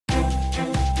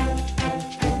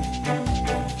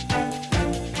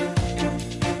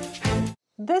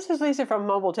This is Lisa from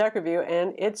Mobile Tech Review,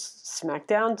 and it's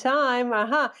Smackdown time.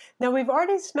 Now, we've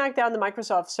already smacked down the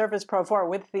Microsoft Surface Pro 4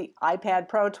 with the iPad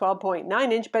Pro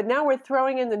 12.9-inch, but now we're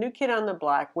throwing in the new kid on the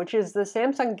block, which is the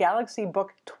Samsung Galaxy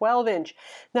Book 12-inch.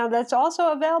 Now, that's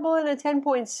also available in a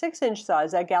 10.6-inch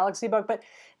size, that Galaxy Book, but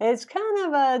it's kind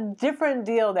of a different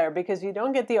deal there because you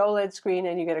don't get the OLED screen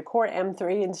and you get a Core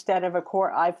M3 instead of a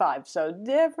Core i5. So,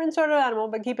 different sort of animal,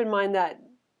 but keep in mind that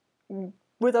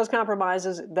with those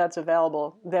compromises, that's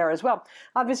available there as well.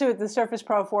 Obviously, with the Surface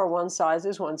Pro 4, one size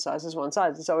is one size is one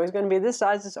size. It's always going to be this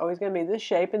size. It's always going to be this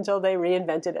shape until they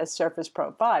reinvent it as Surface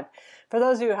Pro 5. For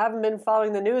those of you who haven't been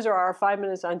following the news or our 5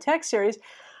 Minutes on Tech series,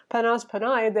 Panos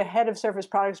Panay, the head of Surface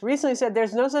Products, recently said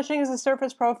there's no such thing as a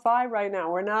Surface Pro 5 right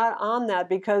now. We're not on that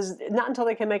because not until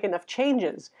they can make enough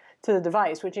changes to the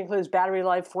device, which includes battery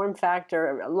life, form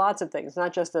factor, lots of things,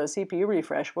 not just a CPU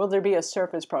refresh, will there be a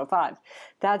Surface Pro 5.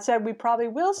 That said, we probably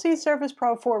will see Surface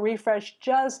Pro 4 refresh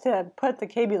just to put the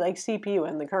Kaby Lake CPU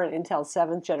in the current Intel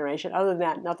 7th generation. Other than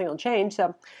that, nothing will change,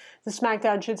 so the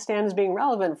Smackdown should stand as being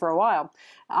relevant for a while.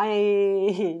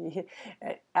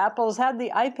 Apple's had the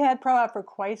iPad Pro out for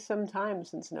quite some time,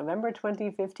 since November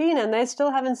 2015, and they still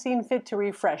haven't seen fit to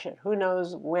refresh it. Who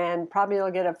knows when? Probably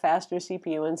they'll get a faster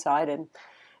CPU inside, and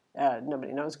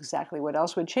nobody knows exactly what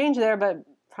else would change there, but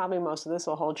probably most of this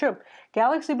will hold true.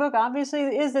 Galaxy Book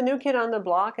obviously is the new kid on the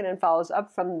block, and it follows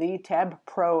up from the Tab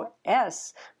Pro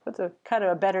S. Puts a kind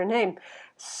of a better name.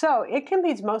 So it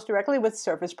competes most directly with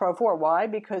Surface Pro 4. Why?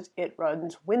 Because it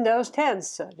runs Windows 10,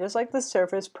 so just like the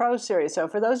Surface Pro series. So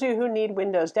for those of you who need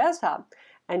Windows Desktop,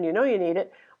 and you know you need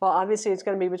it, well, obviously it's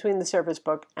going to be between the Surface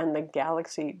Book and the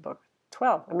Galaxy Book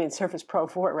Surface Pro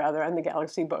 4 rather, and the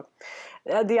Galaxy Book.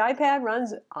 The iPad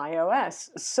runs iOS.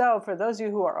 So for those of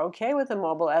you who are okay with the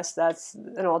Mobile S, that's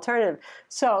an alternative.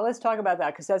 So let's talk about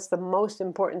that because that's the most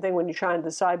important thing when you're trying to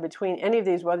decide between any of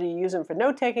these, whether you use them for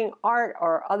note-taking, art,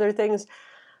 or other things.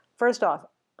 First off,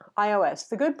 iOS.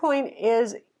 The good point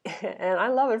is, and I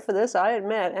love it for this, I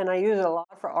admit, and I use it a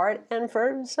lot for art and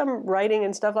for some writing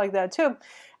and stuff like that too.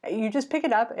 You just pick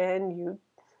it up and you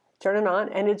turn it on,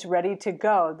 and it's ready to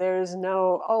go. There's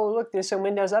no, oh, look, there's some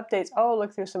Windows updates. Oh,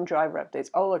 look, there's some driver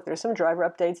updates. Oh, look, there's some driver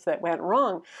updates that went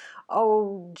wrong.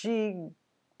 Oh, gee,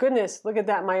 goodness, look at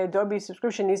that. My Adobe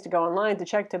subscription needs to go online to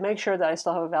check to make sure that I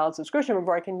still have a valid subscription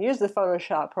before I can use the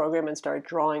Photoshop program and start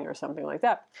drawing or something like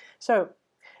that. So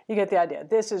you get the idea.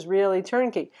 This is really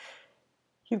turnkey.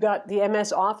 You've got the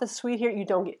MS Office suite here. You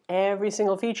don't get every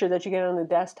single feature that you get on the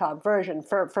desktop version.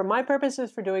 For my purposes,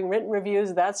 for doing written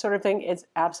reviews, that sort of thing, it's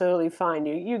absolutely fine.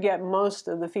 You get most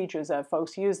of the features that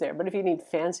folks use there. But if you need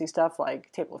fancy stuff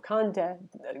like table of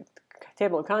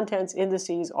contents,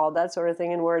 indices, all that sort of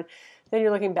thing in Word, then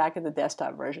you're looking back at the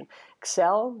desktop version.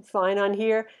 Excel, fine on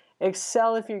here.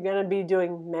 Excel, if you're going to be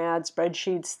doing mad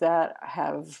spreadsheets that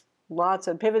have lots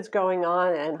of pivots going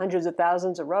on and hundreds of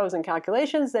thousands of rows and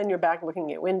calculations, then you're back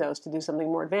looking at Windows to do something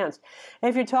more advanced. And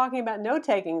if you're talking about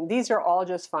note-taking, these are all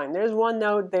just fine. There's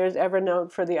OneNote, there's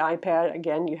Evernote for the iPad.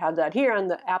 Again, you have that here,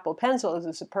 and the Apple Pencil is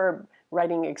a superb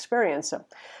writing experience. So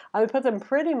I would put them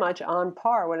pretty much on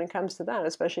par when it comes to that,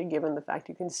 especially given the fact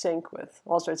you can sync with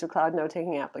all sorts of cloud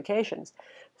note-taking applications.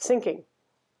 Syncing.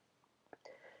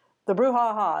 The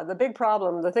brouhaha, the big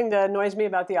problem, the thing that annoys me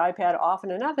about the iPad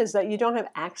often enough is that you don't have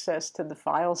access to the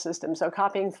file system. So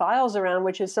copying files around,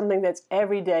 which is something that's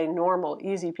everyday, normal,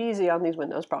 easy peasy on these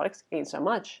Windows products, ain't so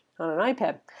much on an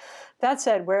iPad. That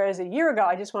said, whereas a year ago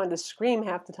I just wanted to scream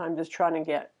half the time just trying to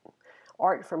get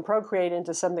art from Procreate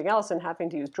into something else and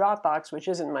having to use Dropbox, which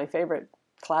isn't my favorite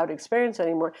cloud experience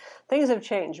anymore, things have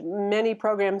changed. Many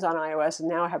programs on iOS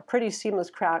now have pretty seamless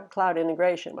cloud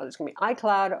integration, whether it's going to be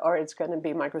iCloud or it's going to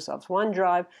be Microsoft's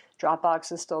OneDrive.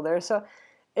 Dropbox is still there. So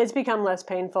it's become less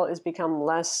painful. It's become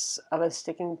less of a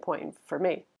sticking point for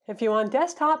me. If you want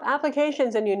desktop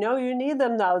applications and you know you need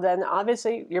them, though, then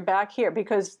obviously you're back here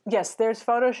because, yes, there's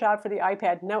Photoshop for the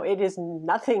iPad. No, it is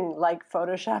nothing like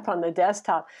Photoshop on the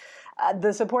desktop.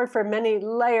 The support for many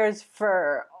layers,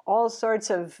 for all sorts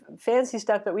of fancy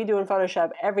stuff that we do in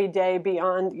Photoshop every day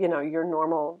beyond, you know, your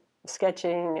normal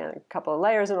sketching and a couple of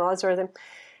layers and all that sort of thing.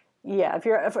 Yeah, if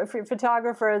you're a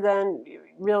photographer, then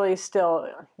really still,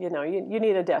 you know, you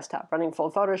need a desktop running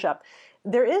full Photoshop.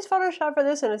 There is Photoshop for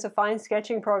this, and it's a fine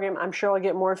sketching program. I'm sure I'll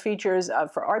get more features.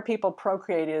 For art people,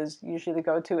 Procreate is usually the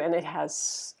go-to, and it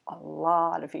has a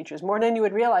lot of features, more than you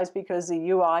would realize because the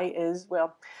UI is,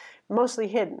 well, mostly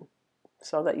hidden,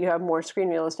 so that you have more screen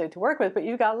real estate to work with. But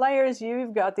you've got layers,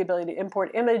 you've got the ability to import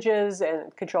images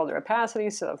and control their opacity.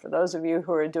 So for those of you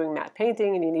who are doing matte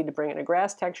painting and you need to bring in a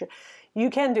grass texture, you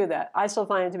can do that. I still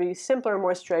find it to be simpler and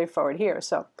more straightforward here.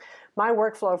 So My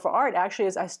workflow for art actually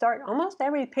is I start almost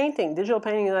every painting, digital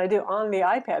painting that I do on the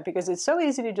iPad because it's so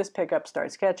easy to just pick up,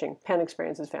 start sketching. Pen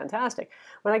experience is fantastic.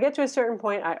 When I get to a certain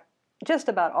point, I just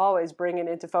about always bring it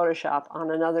into Photoshop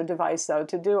on another device, though,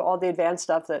 to do all the advanced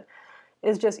stuff that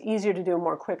is just easier to do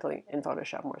more quickly in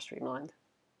Photoshop, more streamlined.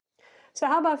 So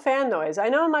how about fan noise? I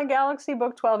know in my Galaxy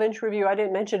Book 12-inch review I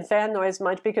didn't mention fan noise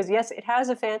much because yes, it has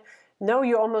a fan. No,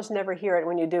 you almost never hear it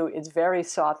when you do. It's very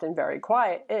soft and very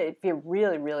quiet. If you're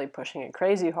really, really pushing it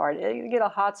crazy hard, you get a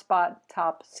hot spot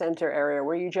top center area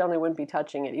where you generally wouldn't be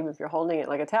touching it, even if you're holding it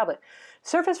like a tablet.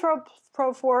 Surface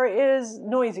Pro 4 is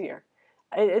noisier.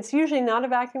 It's usually not a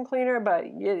vacuum cleaner,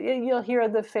 but you'll hear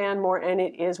the fan more, and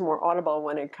it is more audible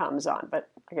when it comes on. But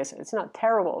like I said, it's not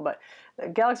terrible, but the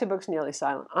Galaxy Book's nearly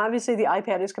silent. Obviously, the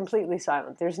iPad is completely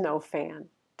silent. There's no fan.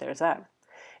 There's that.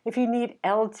 If you need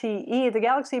LTE, the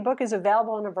Galaxy Book is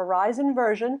available in a Verizon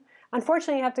version.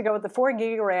 Unfortunately, you have to go with the 4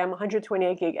 gig RAM,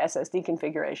 128 gig SSD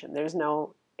configuration. There's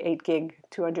no 8 gig,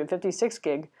 256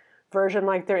 gig version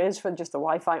like there is for just the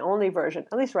Wi-Fi only version,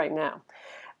 at least right now.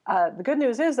 The good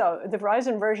news is, though, the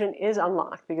Verizon version is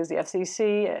unlocked because the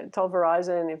FCC told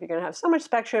Verizon if you're going to have so much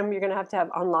spectrum, you're going to have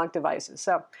unlocked devices.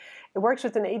 So it works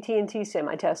with an AT&T SIM.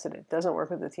 I tested it. It doesn't work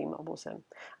with the T-Mobile SIM.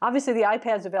 Obviously, the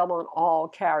iPad's available on all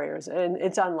carriers, and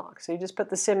it's unlocked. So you just put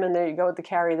the SIM in there, you go with the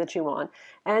carrier that you want.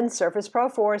 And Surface Pro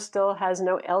 4 still has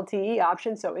no LTE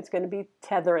option, so it's going to be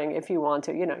tethering if you want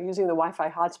to, using the Wi-Fi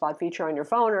hotspot feature on your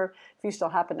phone, or if you still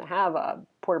happen to have a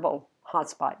portable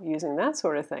hotspot using that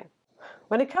sort of thing.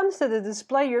 When it comes to the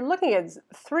display, you're looking at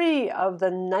 3 of the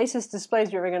nicest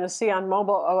displays you're ever going to see on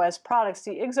mobile OS products.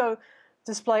 The IGZO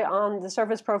display on the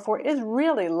Surface Pro 4 is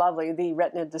really lovely. The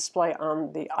Retina display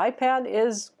on the iPad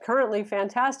is currently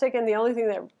fantastic, and the only thing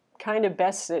that kind of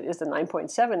bests it is the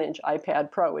 9.7-inch iPad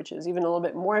Pro, which is even a little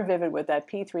bit more vivid with that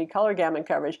P3 color gamut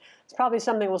coverage. It's probably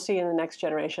something we'll see in the next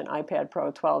generation iPad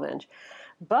Pro 12-inch.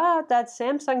 But that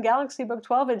Samsung Galaxy Book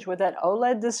 12-inch with that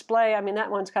OLED display, I mean,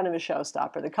 that one's kind of a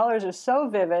showstopper. The colors are so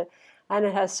vivid, and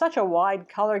it has such a wide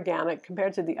color gamut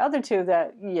compared to the other two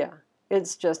that, yeah,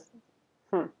 it's just,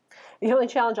 The only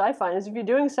challenge I find is if you're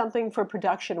doing something for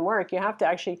production work, you have to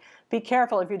actually be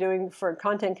careful if you're doing for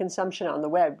content consumption on the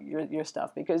web, your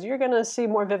stuff, because you're going to see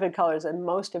more vivid colors than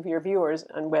most of your viewers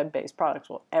on web-based products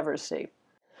will ever see.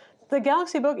 The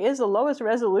Galaxy Book is the lowest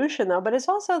resolution, though, but it's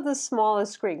also the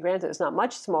smallest screen. Granted, it's not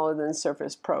much smaller than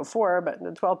Surface Pro 4, but the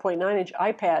 12.9-inch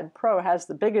iPad Pro has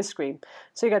the biggest screen.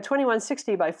 So you got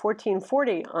 2160 by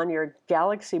 1440 on your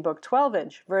Galaxy Book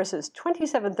 12-inch versus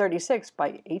 2736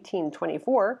 by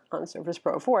 1824 on Surface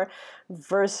Pro 4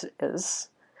 versus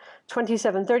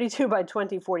 2732 by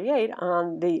 2048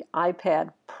 on the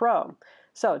iPad Pro.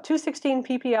 So 216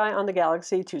 ppi on the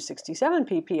Galaxy, 267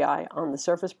 ppi on the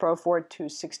Surface Pro 4,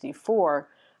 264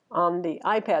 on the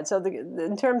iPad. So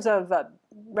in terms of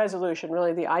resolution,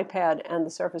 really the iPad and the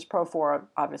Surface Pro 4 are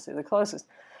obviously the closest.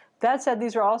 That said,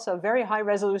 these are also very high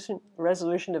resolution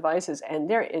devices, and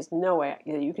there is no way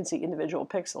you can see individual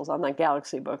pixels on that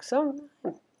Galaxy Book, so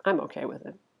I'm okay with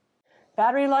it.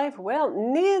 Battery life? Well,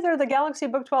 neither the Galaxy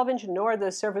Book 12-inch nor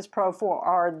the Surface Pro 4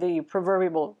 are the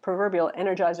proverbial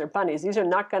Energizer bunnies. These are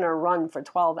not going to run for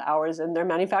 12 hours, and their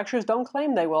manufacturers don't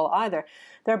claim they will either.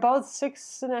 They're both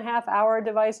 6.5-hour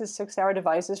devices, 6-hour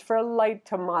devices for light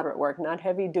to moderate work, not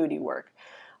heavy-duty work.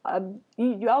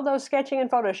 Although sketching in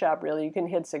Photoshop, really, you can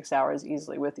hit 6 hours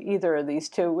easily with either of these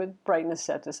two, with brightness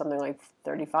set to something like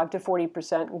 35 to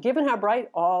 40%. Given how bright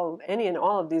any and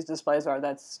all of these displays are,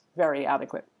 that's very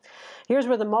adequate. Here's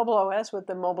where the mobile OS with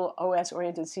the mobile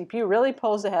OS-oriented CPU really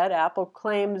pulls ahead. Apple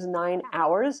claims 9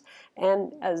 hours,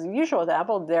 and as usual with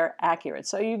Apple, they're accurate.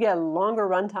 So you get longer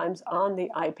runtimes on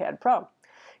the iPad Pro.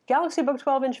 Galaxy Book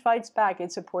 12-inch fights back.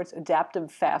 It supports adaptive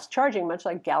fast charging, much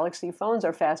like Galaxy phones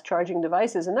are fast charging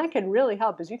devices, and that can really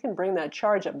help as you can bring that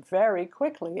charge up very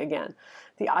quickly again.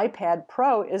 The iPad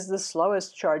Pro is the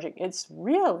slowest charging. It's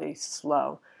really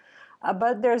slow.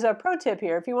 But there's a pro tip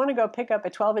here. If you want to go pick up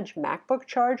a 12-inch MacBook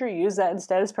charger, use that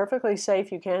instead. It's perfectly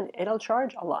safe. You can. It'll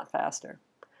charge a lot faster.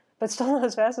 But still not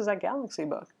as fast as that Galaxy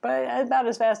Book. But about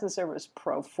as fast as Surface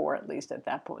Pro 4, at least at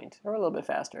that point, or a little bit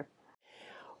faster.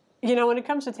 When it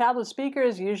comes to tablet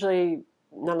speakers, usually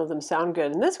none of them sound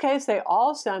good. In this case, they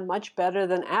all sound much better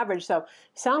than average. So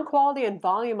sound quality and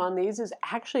volume on these is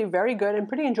actually very good and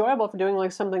pretty enjoyable for doing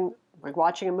something like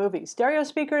watching a movie. Stereo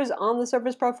speakers on the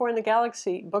Surface Pro 4 and the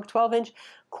Galaxy Book 12-inch,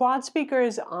 quad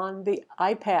speakers on the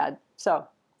iPad. So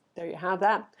There you have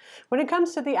that. When it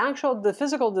comes to the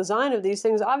physical design of these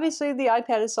things, obviously the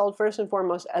iPad is sold first and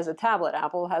foremost as a tablet.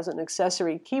 Apple has an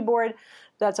accessory keyboard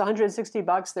that's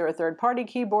 $160. There are third-party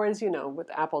keyboards. You know, with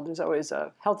Apple, there's always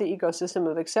a healthy ecosystem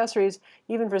of accessories,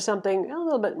 even for something a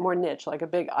little bit more niche, like a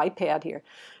big iPad here.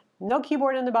 No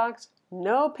keyboard in the box,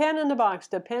 no pen in the box.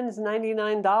 The pen's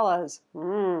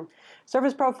 $99.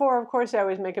 Surface Pro 4, of course, they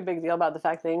always make a big deal about the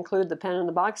fact they include the pen in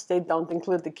the box. They don't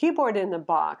include the keyboard in the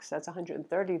box. That's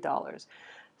 $130.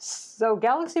 So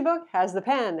Galaxy Book has the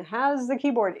pen, has the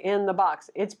keyboard in the box.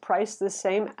 It's priced the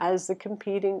same as the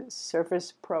competing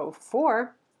Surface Pro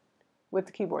 4 with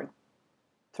the keyboard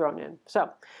thrown in.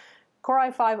 So Core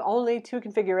i5 only, 2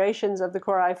 configurations of the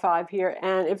Core i5 here.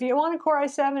 And if you want a Core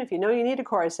i7, if you know you need a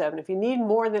Core i7, if you need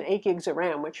more than 8 gigs of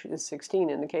RAM, which is 16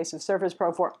 in the case of Surface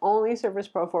Pro 4, only Surface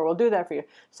Pro 4 will do that for you.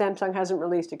 Samsung hasn't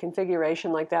released a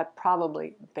configuration like that.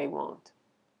 Probably they won't.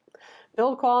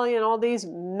 Build quality and all these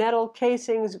metal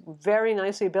casings, very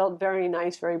nicely built, very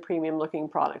nice, very premium looking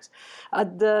products.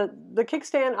 The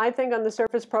kickstand, I think, on the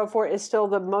Surface Pro 4 is still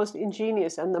the most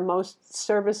ingenious and the most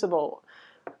serviceable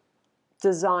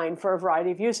design for a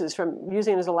variety of uses, from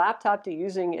using it as a laptop to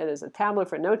using it as a tablet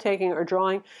for note-taking or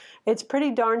drawing. It's pretty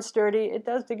darn sturdy. It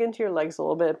does dig into your legs a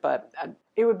little bit, but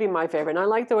it would be my favorite. And I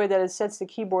like the way that it sets the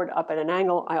keyboard up at an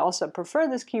angle. I also prefer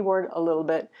this keyboard a little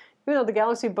bit. Even though the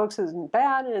Galaxy Books isn't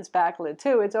bad and it's backlit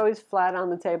too, it's always flat on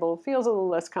the table, feels a little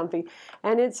less comfy,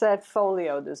 and it's that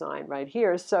folio design right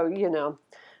here. So, you know,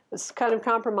 this kind of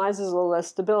compromises a little less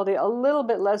stability, a little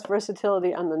bit less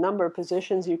versatility on the number of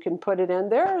positions you can put it in.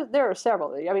 There are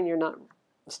several. I mean, you're not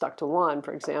stuck to one,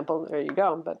 for example. There you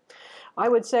go. But I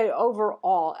would say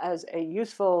overall, as a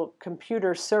useful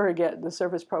computer surrogate, the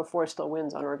Surface Pro 4 still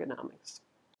wins on ergonomics.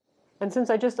 And since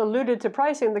I just alluded to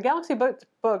pricing, the Galaxy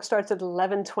Book starts at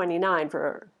 $1129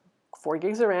 for 4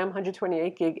 gigs of RAM,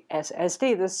 128 gig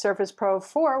SSD. The Surface Pro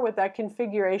 4 with that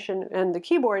configuration and the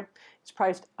keyboard is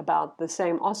priced about the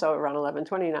same, also around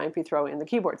 $1129 if you throw in the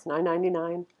keyboard. It's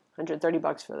 $999,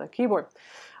 $130 for the keyboard.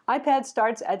 iPad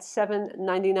starts at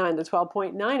 $799, the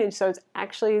 12.9 inch, so it's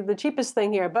actually the cheapest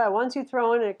thing here. But once you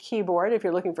throw in a keyboard, if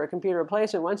you're looking for a computer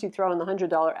replacement, once you throw in the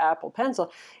 $100 Apple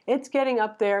Pencil, it's getting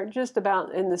up there just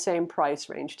about in the same price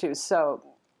range too. So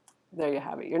there you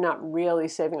have it. You're not really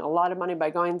saving a lot of money by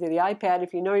going to the iPad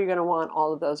if you know you're going to want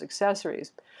all of those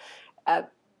accessories.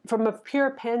 From a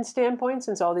pure pen standpoint,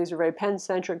 since all these are very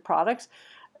pen-centric products,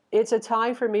 it's a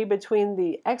tie for me between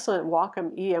the excellent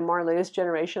Wacom EMR latest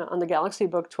generation on the Galaxy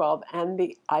Book 12 and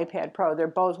the iPad Pro. They're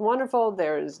both wonderful.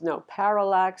 There's no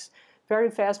parallax, very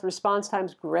fast response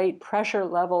times, great pressure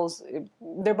levels.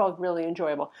 They're both really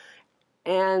enjoyable.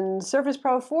 And Surface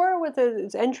Pro 4 with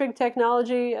its N-Trig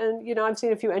technology, and you know, I've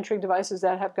seen a few N-Trig devices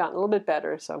that have gotten a little bit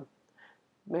better, so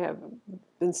may have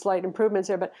been slight improvements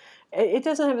there, but it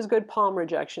doesn't have as good palm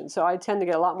rejection, so I tend to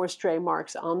get a lot more stray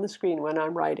marks on the screen when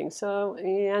I'm writing. So,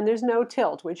 and there's no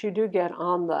tilt, which you do get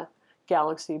on the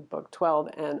Galaxy Book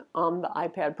 12 and on the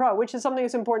iPad Pro, which is something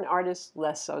that's important to artists,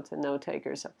 less so to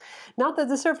note-takers. So, not that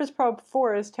the Surface Pro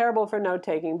 4 is terrible for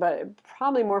note-taking, but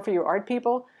probably more for you art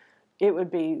people. It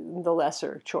would be the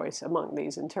lesser choice among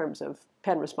these in terms of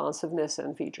pen responsiveness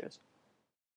and features.